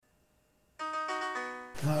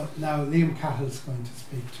Now Liam Cahill's going to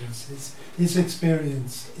speak to us. His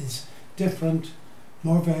experience is different,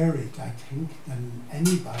 more varied, I think, than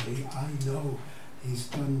anybody I know. He's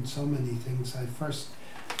done so many things. I first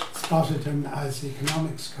spotted him as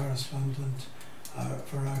economics correspondent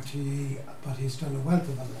for RTE, but he's done a wealth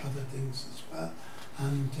of other things as well,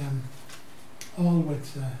 and all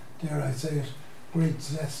with, dare I say it, great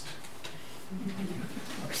zest.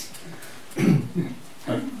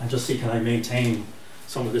 And just see, can I maintain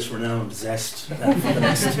some of this renowned zest for the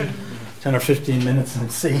next 10 or 15 minutes,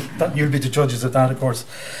 and see that you'll be the judges of that, of course.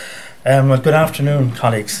 Well, good afternoon,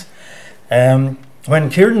 colleagues. When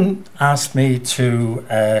Kieran asked me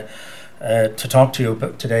to talk to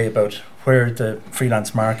you today about where the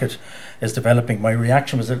freelance market is developing, my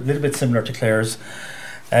reaction was a little bit similar to Claire's,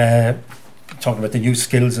 talking about the new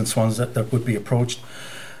skills and so on that would be approached.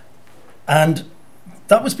 And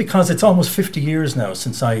that was because it's almost 50 years now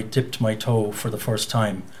since I dipped my toe for the first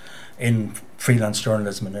time in freelance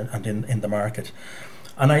journalism and in the market.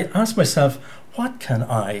 And I asked myself, what can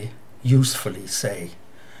I usefully say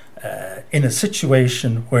in a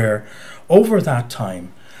situation where over that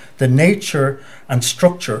time the nature and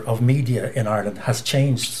structure of media in Ireland has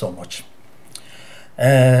changed so much.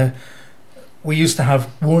 We used to have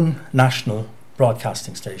one national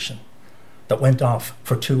broadcasting station that went off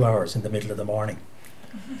for 2 hours in the middle of the morning.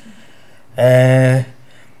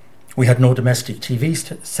 We had no domestic TV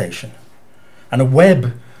station, and a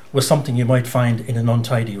web was something you might find in an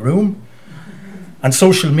untidy room, and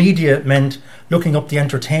social media meant looking up the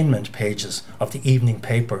entertainment pages of the evening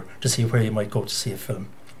paper to see where you might go to see a film.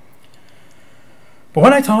 But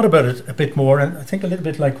when I thought about it a bit more, and I think a little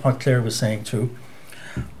bit like what Claire was saying too,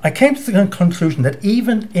 I came to the conclusion that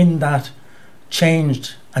even in that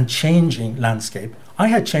changed and changing landscape, I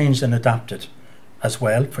had changed and adapted as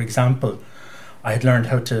well. For example, I had learned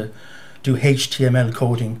how to do HTML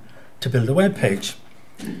coding to build a web page.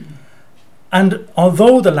 And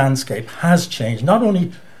although the landscape has changed, not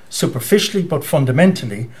only superficially but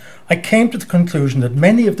fundamentally, I came to the conclusion that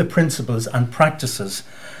many of the principles and practices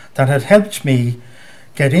that had helped me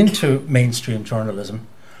get into mainstream journalism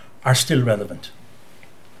are still relevant.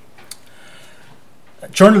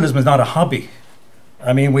 Journalism is not a hobby.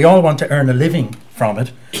 I mean, we all want to earn a living from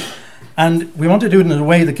it, and we want to do it in a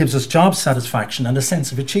way that gives us job satisfaction and a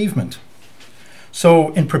sense of achievement. So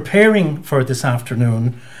in preparing for this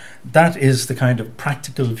afternoon, that is the kind of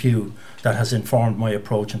practical view that has informed my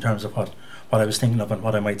approach in terms of what I was thinking of and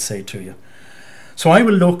what I might say to you. So I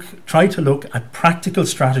will try to look at practical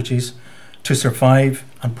strategies to survive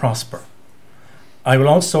and prosper. I will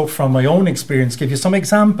also, from my own experience, give you some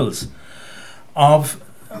examples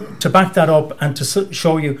to back that up and to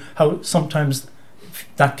show you how sometimes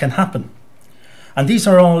that can happen. And these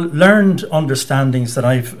are all learned understandings that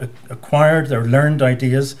I've acquired. They're learned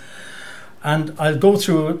ideas. And I'll go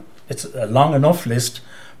through, it's a long enough list,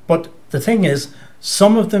 but the thing is,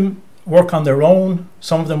 some of them work on their own,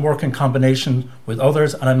 some of them work in combination with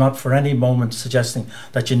others, and I'm not for any moment suggesting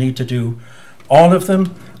that you need to do all of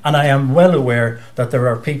them. And I am well aware that there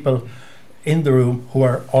are people in the room who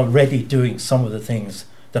are already doing some of the things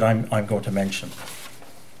that I'm going to mention.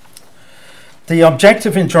 The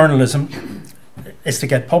objective in journalism is to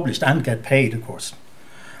get published and get paid, of course.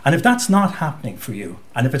 And if that's not happening for you,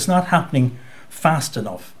 and if it's not happening fast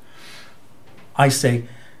enough, I say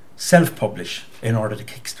self-publish in order to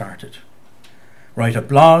kickstart it. Write a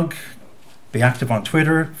blog, be active on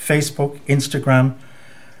Twitter, Facebook, Instagram,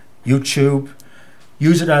 YouTube.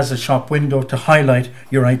 Use it as a shop window to highlight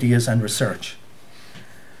your ideas and research.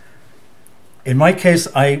 In my case,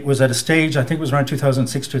 I was at a stage, I think it was around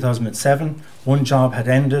 2006, 2007. One job had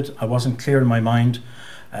ended. I wasn't clear in my mind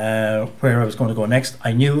where I was going to go next.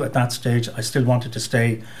 I knew at that stage I still wanted to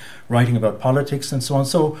stay writing about politics and so on.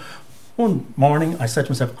 So one morning I said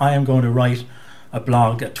to myself, I am going to write a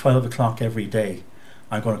blog at 12 o'clock every day.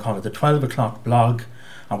 I'm going to call it the 12 o'clock blog,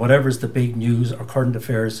 and whatever is the big news or current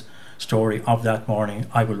affairs story of that morning,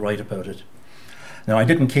 I will write about it. Now, I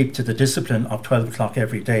didn't keep to the discipline of 12 o'clock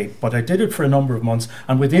every day, but I did it for a number of months,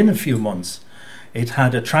 and within a few months it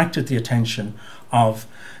had attracted the attention of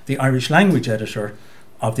the Irish language editor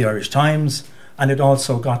of the Irish Times, and it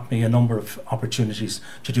also got me a number of opportunities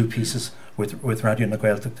to do pieces with Radio na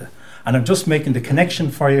Gaeltachta. And I'm just making the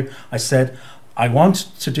connection for you. I said, I want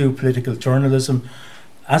to do political journalism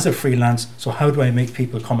as a freelance, so how do I make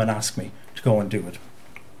people come and ask me to go and do it?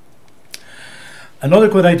 Another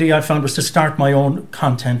good idea I found was to start my own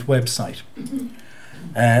content website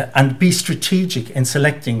and be strategic in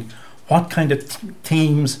selecting what kind of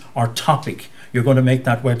themes or topic you're going to make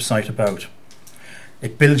that website about.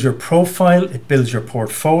 It builds your profile, it builds your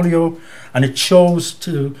portfolio, and it shows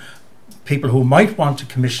to people who might want to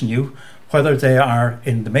commission you, whether they are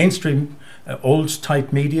in the mainstream old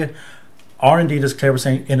type media, or indeed, as Claire was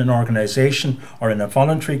saying, in an organisation or in a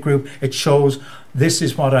voluntary group. It shows this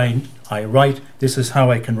is what I write, this is how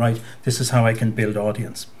I can write, this is how I can build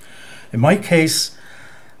audience. In my case,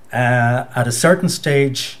 at a certain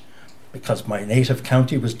stage, because my native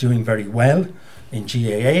county was doing very well in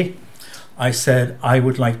GAA, I said I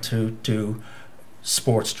would like to do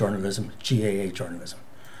sports journalism, GAA journalism.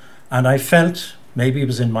 And I felt, maybe it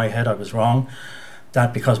was in my head, I was wrong,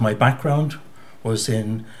 that because my background was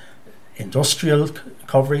in industrial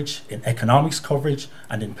coverage, in economics coverage,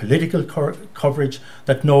 and in political coverage,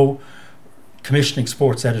 that no commissioning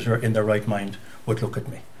sports editor in their right mind would look at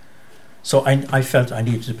me. So I felt I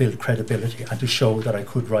needed to build credibility and to show that I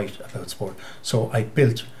could write about sport. So I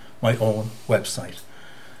built my own website.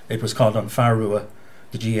 It was called An Fear-Rua,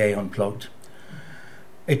 the GAA Unplugged.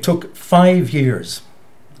 It took 5 years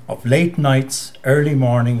of late nights, early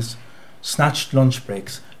mornings, snatched lunch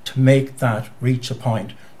breaks to make that reach a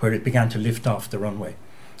point where it began to lift off the runway.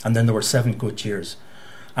 And then there were 7 good years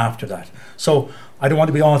after that. So I don't want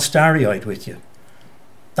to be all starry-eyed with you.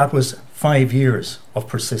 That was 5 years of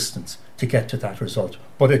persistence to get to that result.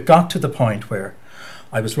 But it got to the point where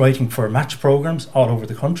I was writing for match programmes all over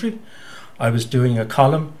the country. I was doing a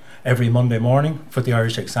column every Monday morning for the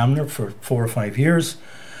Irish Examiner for 4 or 5 years.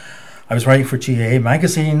 I was writing for GAA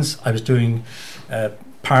magazines. I was doing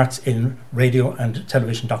parts in radio and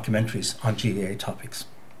television documentaries on GAA topics.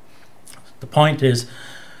 The point is,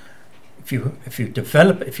 if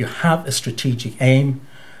you have a strategic aim,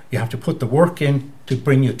 you have to put the work in to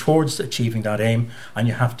bring you towards achieving that aim, and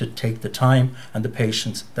you have to take the time and the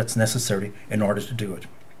patience that's necessary in order to do it.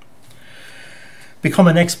 Become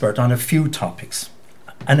an expert on a few topics.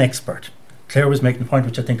 An expert. Claire was making a point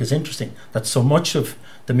which I think is interesting, that so much of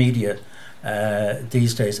the media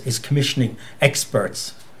these days is commissioning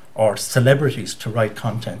experts or celebrities to write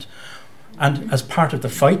content. And as part of the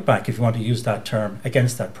fight back, if you want to use that term,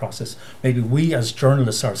 against that process, maybe we as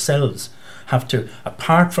journalists ourselves have to,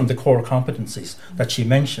 apart from the core competencies that she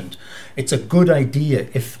mentioned, it's a good idea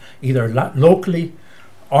if either locally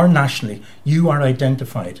or nationally you are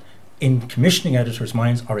identified in commissioning editors'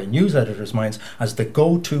 minds or in news editors' minds as the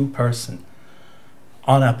go-to person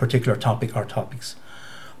on a particular topic or topics.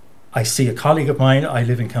 I see a colleague of mine, I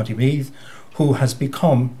live in County Meath, who has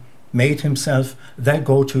made himself the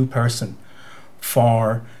go-to person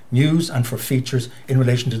for news and for features in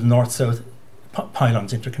relation to the North-South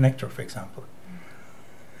Pylons Interconnector, for example.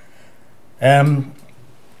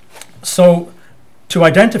 So to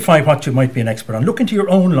identify what you might be an expert on, look into your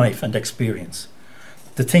own life and experience,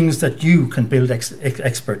 the things that you can build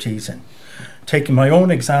expertise in. Taking my own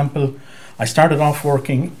example, I started off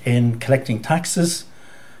working in collecting taxes,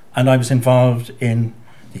 and I was involved in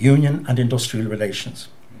the union and industrial relations.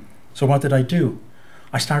 So what did I do?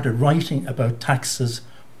 I started writing about taxes,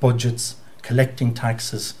 budgets, collecting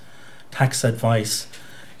taxes, tax advice,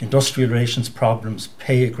 industrial relations problems,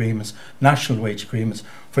 pay agreements, national wage agreements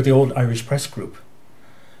for the old Irish Press Group.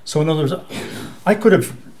 So in other words, I could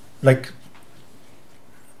have, like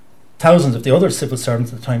thousands of the other civil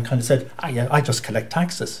servants at the time, kind of said, yeah, I just collect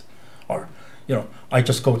taxes, or I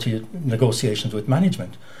just go to negotiations with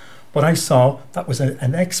management. But I saw that was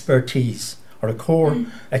an expertise, or a core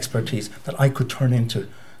expertise, that I could turn into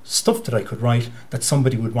stuff that I could write, that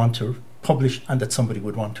somebody would want to publish and that somebody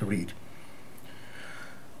would want to read.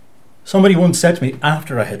 Somebody once said to me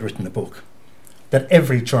after I had written a book that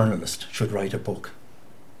every journalist should write a book.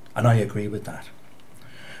 And I agree with that.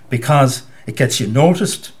 Because it gets you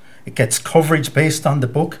noticed, it gets coverage based on the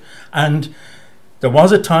book, and there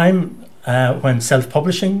was a time when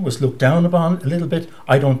self-publishing was looked down upon a little bit.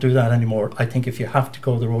 I don't do that anymore. I think if you have to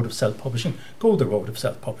go the road of self-publishing, go the road of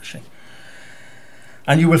self-publishing.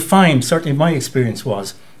 And you will find, certainly my experience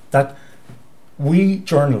was, that we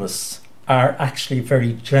journalists are actually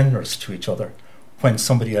very generous to each other when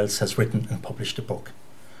somebody else has written and published a book.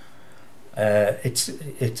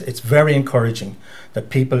 It's very encouraging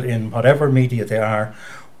that people in whatever media they are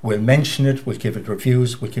will mention it, will give it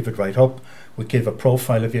reviews, will give it right up, will give a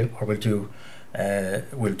profile of you, or will do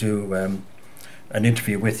an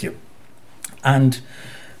interview with you. And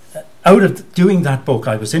out of doing that book,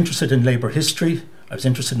 I was interested in labour history. I was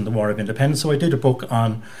interested in the War of Independence, so I did a book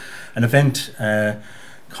on an event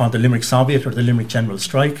called the Limerick Soviet, or the Limerick General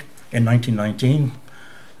Strike, in 1919.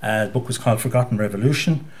 The book was called Forgotten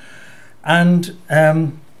Revolution. And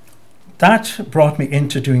that brought me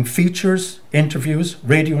into doing features, interviews,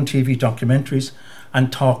 radio and TV documentaries,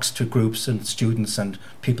 and talks to groups and students and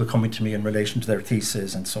people coming to me in relation to their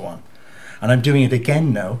theses and so on. And I'm doing it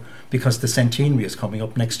again now because the centenary is coming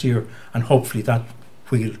up next year, and hopefully that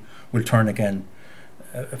wheel will turn again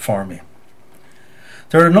for me.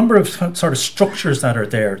 There are a number of sort of structures that are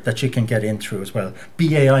there that you can get in through as well.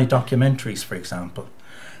 BAI documentaries, for example.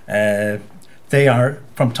 They are,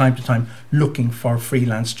 from time to time, looking for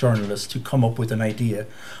freelance journalists to come up with an idea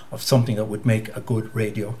of something that would make a good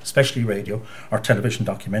radio, especially radio or television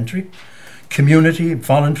documentary. Community,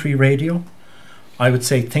 voluntary radio. I would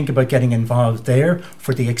say think about getting involved there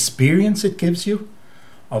for the experience it gives you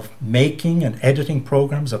of making and editing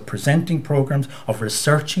programs, of presenting programs, of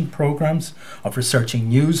researching programs, of researching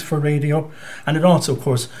news for radio. And it also, of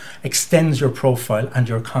course, extends your profile and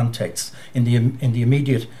your context in the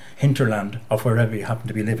immediate hinterland of wherever you happen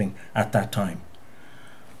to be living at that time.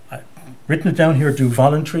 I've written it down here: do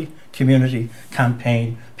voluntary, community,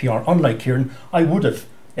 campaign, PR. Unlike Kieran, I would have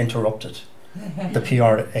interrupted the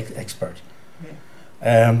PR expert.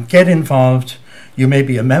 Get involved. You may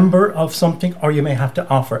be a member of something, or you may have to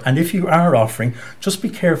offer. And if you are offering, just be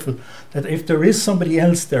careful that if there is somebody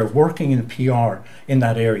else there working in PR in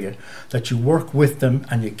that area, that you work with them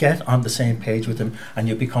and you get on the same page with them and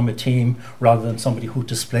you become a team rather than somebody who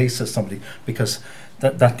displaces somebody, because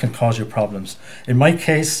that can cause you problems. In my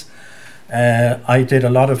case, I did a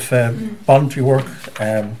lot of voluntary work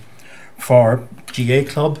for GA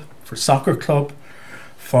Club, for Soccer Club,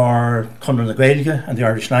 for Conradh na Gaeilge and the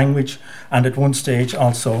Irish language, and at one stage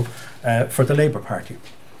also for the Labour Party.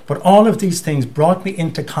 But all of these things brought me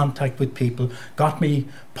into contact with people, got me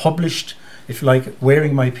published, if you like,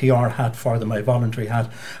 wearing my PR hat for them, my voluntary hat,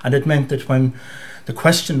 and it meant that when the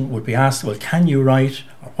question would be asked, well, can you write,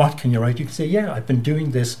 or what can you write, you can say, yeah, I've been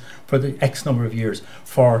doing this for the X number of years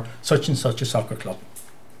for such and such a soccer club.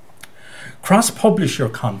 Cross-publish your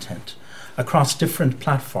content across different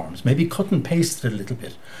platforms. Maybe cut and paste it a little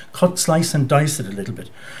bit, slice and dice it a little bit,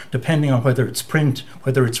 depending on whether it's print,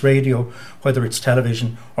 whether it's radio, whether it's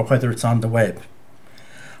television, or whether it's on the web.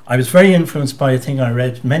 I was very influenced by a thing I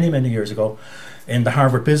read many, many years ago in the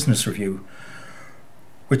Harvard Business Review,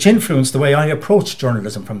 which influenced the way I approached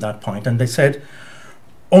journalism from that point. And they said,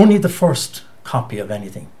 only the first copy of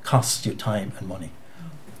anything costs you time and money.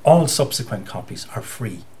 All subsequent copies are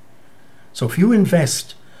free. So if you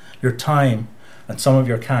invest your time and some of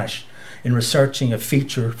your cash in researching a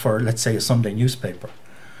feature for, let's say, a Sunday newspaper,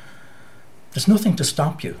 there's nothing to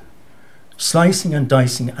stop you slicing and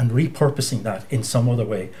dicing and repurposing that in some other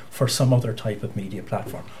way for some other type of media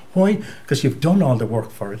platform. Why? Because you've done all the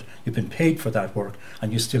work for it, you've been paid for that work,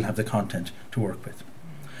 and you still have the content to work with.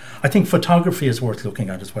 I think photography is worth looking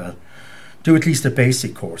at as well. Do at least a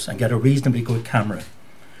basic course and get a reasonably good camera,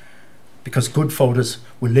 because good photos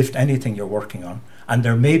will lift anything you're working on. And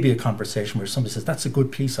there may be a conversation where somebody says, that's a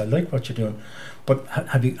good piece, I like what you're doing, but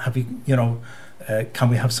have you, can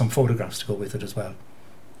we have some photographs to go with it as well?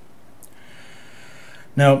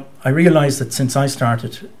 Now, I realised that since I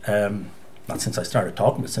started, not since I started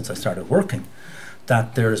talking, but since I started working,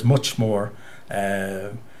 that there is much more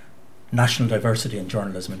national diversity in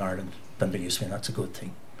journalism in Ireland than there used to be, and that's a good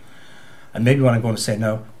thing. And maybe what I'm going to say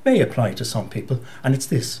now may apply to some people, and it's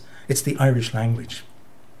this: it's the Irish language.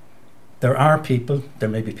 There are people, there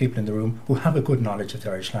may be people in the room who have a good knowledge of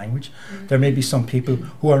the Irish language. There may be some people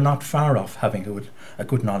who are not far off having a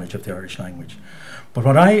good knowledge of the Irish language. But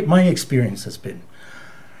what my experience has been,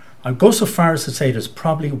 I'd go so far as to say there's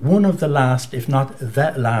probably one of the last, if not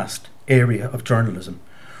the last, area of journalism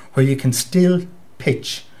where you can still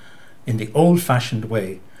pitch in the old-fashioned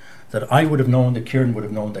way that I would have known, that Kieran would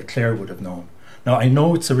have known, that Claire would have known. Now, I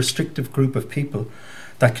know it's a restrictive group of people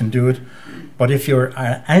that can do it, but if you're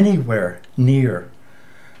anywhere near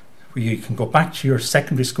where you can go back to your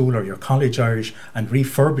secondary school or your college Irish and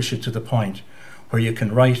refurbish it to the point where you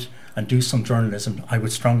can write and do some journalism, I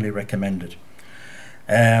would strongly recommend it.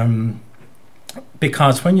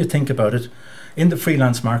 Because when you think about it, in the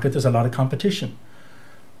freelance market there's a lot of competition.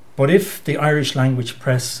 But if the Irish language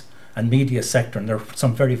press and media sector, and there are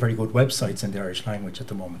some very, very good websites in the Irish language at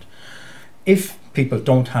the moment, if people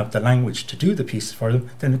don't have the language to do the pieces for them,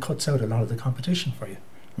 then it cuts out a lot of the competition for you.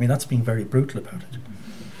 I mean, that's being very brutal about it.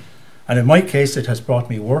 And in my case, it has brought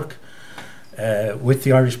me work with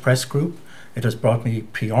the Irish Press Group. It has brought me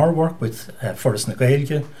PR work with Foras na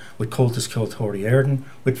Gaeilge, with Comhaltas Ceoltóirí Éireann,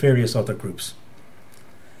 with various other groups.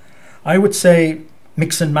 I would say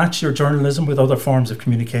mix and match your journalism with other forms of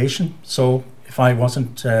communication. So if I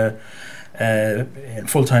wasn't in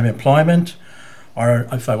full-time employment, or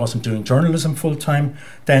if I wasn't doing journalism full-time,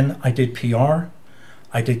 then I did PR,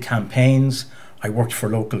 I did campaigns, I worked for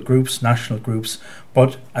local groups, national groups.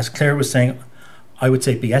 But as Claire was saying, I would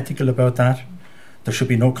say be ethical about that. There should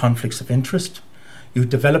be no conflicts of interest. You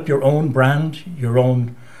develop your own brand, your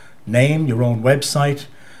own name, your own website,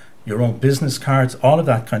 your own business cards, all of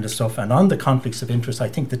that kind of stuff. And on the conflicts of interest, I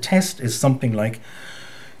think the test is something like,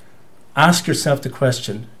 ask yourself the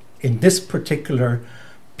question, in this particular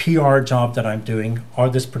PR job that I'm doing, or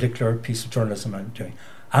this particular piece of journalism I'm doing,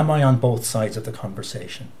 am I on both sides of the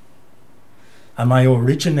conversation? Am I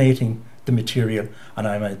originating the material, and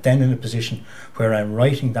am I then in a position where I'm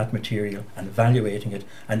writing that material and evaluating it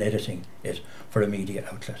and editing it for a media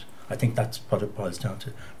outlet? I think that's what it boils down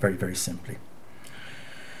to, very, very simply.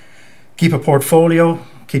 Keep a portfolio,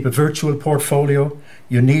 keep a virtual portfolio.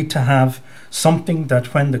 You need to have something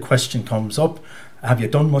that when the question comes up, have you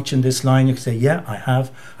done much in this line? You can say, yeah, I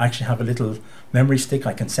have. I actually have a little memory stick.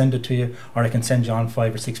 I can send it to you, or I can send you on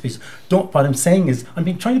 5 or 6 pieces. What I'm saying is,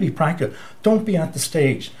 trying to be practical. Don't be at the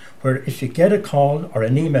stage where if you get a call or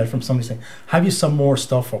an email from somebody saying, have you some more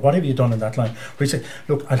stuff, or what have you done in that line? Where you say,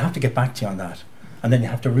 look, I'll have to get back to you on that. And then you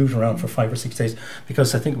have to root around for 5 or 6 days,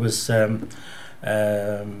 because I think it was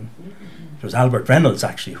Albert Reynolds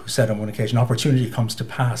actually who said on one occasion, opportunity comes to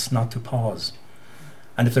pass, not to pause.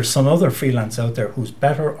 And if there's some other freelance out there who's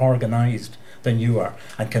better organised than you are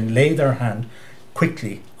and can lay their hand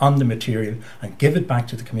quickly on the material and give it back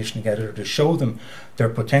to the commissioning editor to show them they're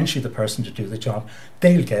potentially the person to do the job,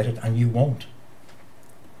 they'll get it and you won't.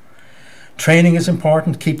 Training is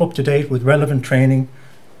important. Keep up to date with relevant training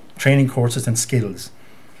courses and skills.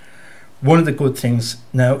 One of the good things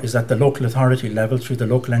now is at the local authority level, through the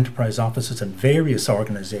local enterprise offices and various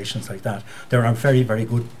organisations like that, there are very, very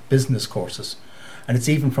good business courses. And it's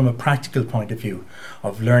even from a practical point of view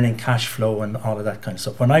of learning cash flow and all of that kind of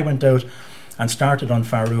stuff. When I went out and started on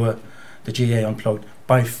Farrua, the GA Unplugged,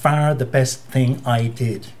 by far the best thing I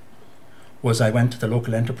did was I went to the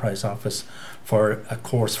local enterprise office for a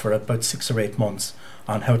course for about 6 or 8 months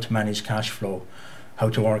on how to manage cash flow, how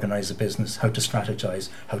to organise a business, how to strategise,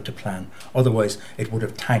 how to plan. Otherwise, it would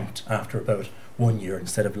have tanked after about 1 year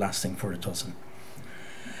instead of lasting for a dozen.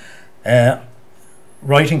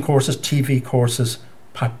 Writing courses, TV courses,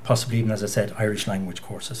 possibly even, as I said, Irish language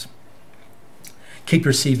courses. Keep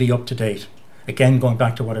your CV up to date. Again, going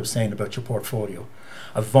back to what I was saying about your portfolio.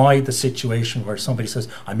 Avoid the situation where somebody says,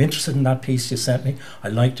 I'm interested in that piece you sent me, I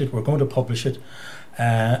liked it, we're going to publish it,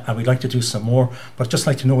 and we'd like to do some more, but I'd just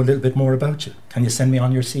like to know a little bit more about you. Can you send me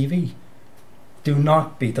on your CV? Do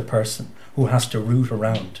not be the person who has to root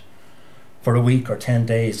around for a week or 10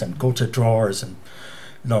 days and go to drawers and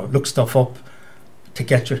look stuff up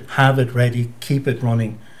to have it ready, keep it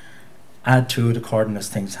running, add to it according as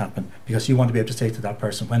things happen, because you want to be able to say to that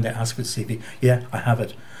person when they ask for the CV, yeah, I have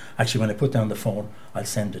it. Actually, when I put down the phone, I'll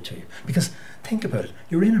send it to you. Because think about it,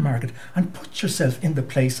 you're in a market, and put yourself in the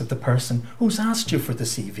place of the person who's asked you for the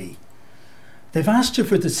CV. They've asked you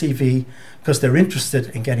for the CV because they're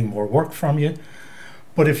interested in getting more work from you.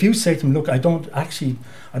 But if you say to them, look, I don't have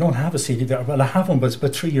a CV there. Well, I have one, but it's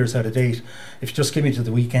about 3 years out of date. If you just give me to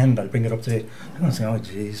the weekend, I'll bring it up to date. They're going to say, oh,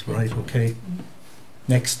 geez, right, okay.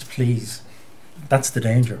 Next, please. That's the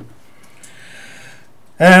danger.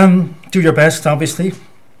 Do your best, obviously.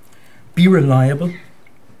 Be reliable.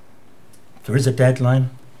 There is a deadline.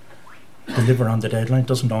 Deliver on the deadline.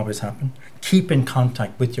 Doesn't always happen. Keep in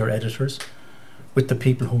contact with your editors, with the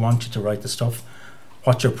people who want you to write the stuff,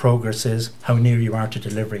 what your progress is, how near you are to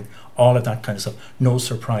delivering, all of that kind of stuff. No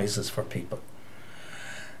surprises for people.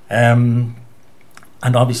 And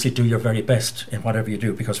obviously do your very best in whatever you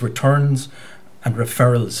do, because returns and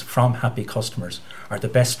referrals from happy customers are the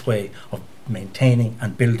best way of maintaining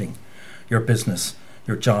and building your business,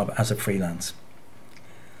 your job as a freelance.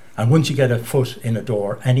 And once you get a foot in a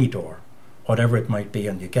door, any door, whatever it might be,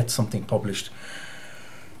 and you get something published,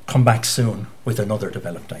 come back soon with another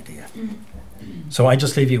developed idea. So I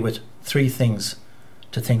just leave you with 3 things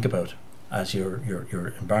to think about as you're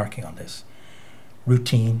embarking on this.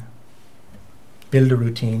 Routine. Build a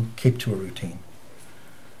routine. Keep to a routine.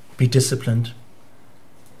 Be disciplined.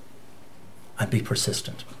 And be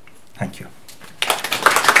persistent. Thank you.